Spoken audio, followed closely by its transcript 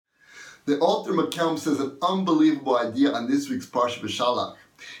The Alter McKelm says an unbelievable idea on this week's Parsha B'Shalach.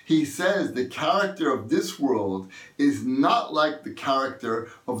 He says the character of this world is not like the character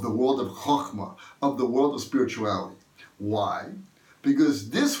of the world of Chokhmah, of the world of spirituality. Why? Because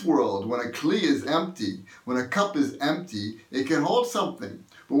this world, when a kli is empty, when a cup is empty, it can hold something.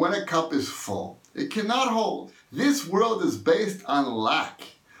 But when a cup is full, it cannot hold. This world is based on lack.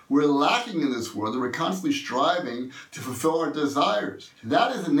 We're lacking in this world, and we're constantly striving to fulfill our desires.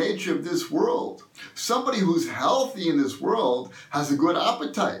 That is the nature of this world. Somebody who's healthy in this world has a good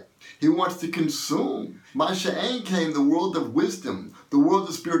appetite. He wants to consume. Masha'en came the world of wisdom, the world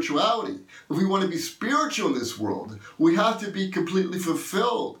of spirituality. If we want to be spiritual in this world, we have to be completely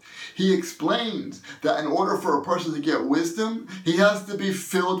fulfilled. He explains that in order for a person to get wisdom, he has to be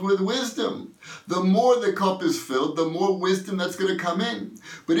filled with wisdom. The more the cup is filled, the more wisdom that's going to come in.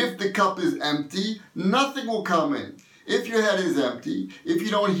 But if the cup is empty, nothing will come in. If your head is empty, if you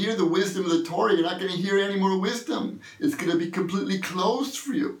don't hear the wisdom of the Torah, you're not going to hear any more wisdom. It's going to be completely closed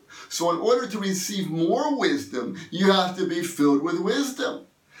for you. So in order to receive more wisdom, you have to be filled with wisdom.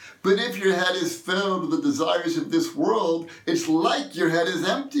 But if your head is filled with the desires of this world, it's like your head is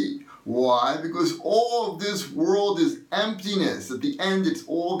empty. Why? Because all of this world is emptiness. At the end, it's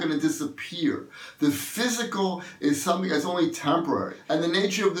all going to disappear. The physical is something that's only temporary. And the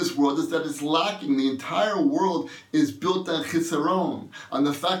nature of this world is that it's lacking. The entire world is built on chisaron, on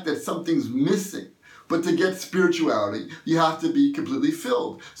the fact that something's missing. But to get spirituality, you have to be completely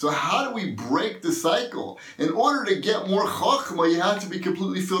filled. So how do we break the cycle? In order to get more chokhmah, you have to be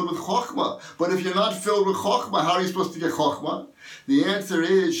completely filled with chokhmah. But if you're not filled with chokhmah, how are you supposed to get chokhmah? The answer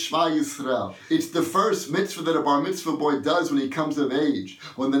is Shema Yisrael. It's the first mitzvah that a bar mitzvah boy does when he comes of age.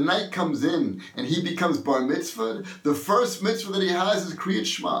 When the night comes in and he becomes bar mitzvah, the first mitzvah that he has is Kriyat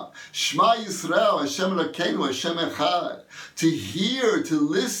Shema. Shema Yisrael, Hashem Elokeinu, Hashem Echad. To hear, to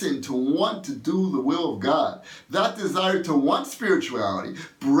listen, to want to do the will of God. That desire to want spirituality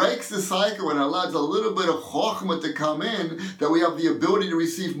breaks the cycle and allows a little bit of chokhmah to come in, that we have the ability to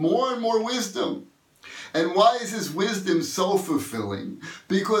receive more and more wisdom. And why is this wisdom so fulfilling?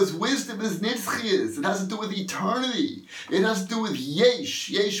 Because wisdom is nitzchias. It has to do with eternity. It has to do with yesh.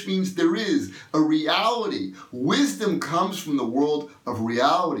 Yesh means there is, a reality. Wisdom comes from the world of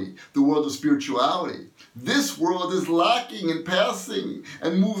reality, the world of spirituality. This world is lacking and passing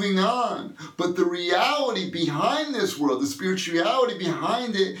and moving on. But the reality behind this world, the spirituality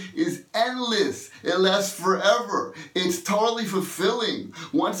behind it, is endless. It lasts forever. It's totally fulfilling.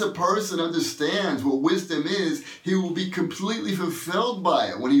 Once a person understands what wisdom is, he will be completely fulfilled by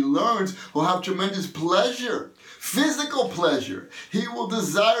it. When he learns, he'll have tremendous pleasure. Physical pleasure. He will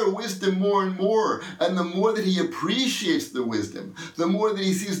desire wisdom more and more. And the more that he appreciates the wisdom, the more that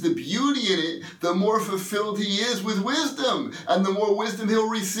he sees the beauty in it, the more fulfilled he is with wisdom. And the more wisdom he'll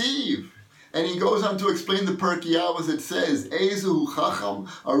receive. And he goes on to explain the Pirkei Avos. It says, Ezu chacham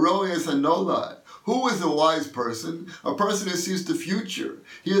aroes hanolad. Who is a wise person? A person who sees the future.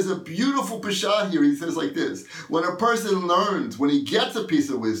 He has a beautiful pshat here. He says like this: when a person learns, when he gets a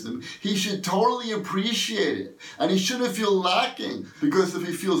piece of wisdom, he should totally appreciate it. And he shouldn't feel lacking, because if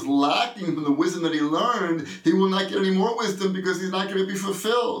he feels lacking from the wisdom that he learned, he will not get any more wisdom because he's not going to be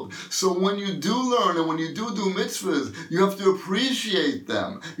fulfilled. So when you do learn and when you do mitzvahs, you have to appreciate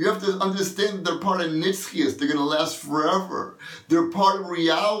them. You have to understand that they're part of nitzchias. They're going to last forever. They're part of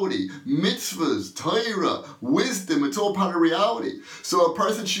reality. Mitzvahs, Torah, wisdom, it's all part of reality. So a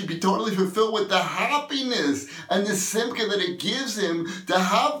person should be totally fulfilled with the happiness and the simcha that it gives him to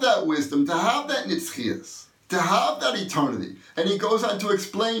have that wisdom, to have that nitzchias, to have that eternity. And he goes on to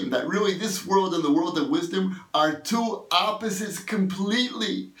explain that really this world and the world of wisdom are two opposites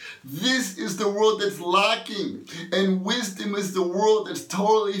completely. This is the world that's lacking, and wisdom is the world that's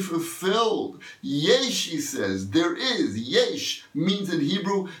totally fulfilled. Yesh, he says, there is. Yesh means in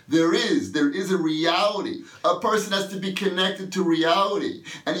Hebrew, there is a reality. A person has to be connected to reality.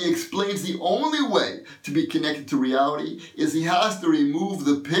 And he explains the only way to be connected to reality is he has to remove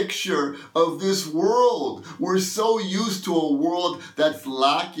the picture of this world. We're so used to a world that's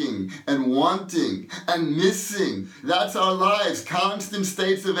lacking and wanting and missing. That's our lives, constant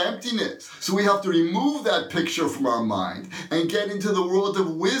states of emptiness. So we have to remove that picture from our mind and get into the world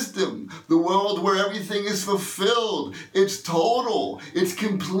of wisdom, the world where everything is fulfilled. It's total. It's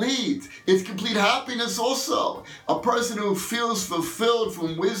complete. It's complete happiness also. A person who feels fulfilled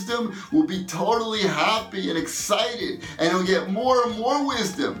from wisdom will be totally happy and excited, and he'll get more and more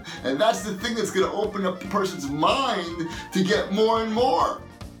wisdom. And that's the thing that's going to open up the person's mind to get more and more.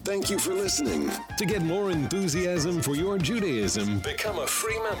 Thank you for listening. To get more enthusiasm for your Judaism, become a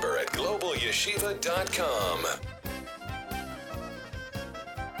free member at globalyeshiva.com.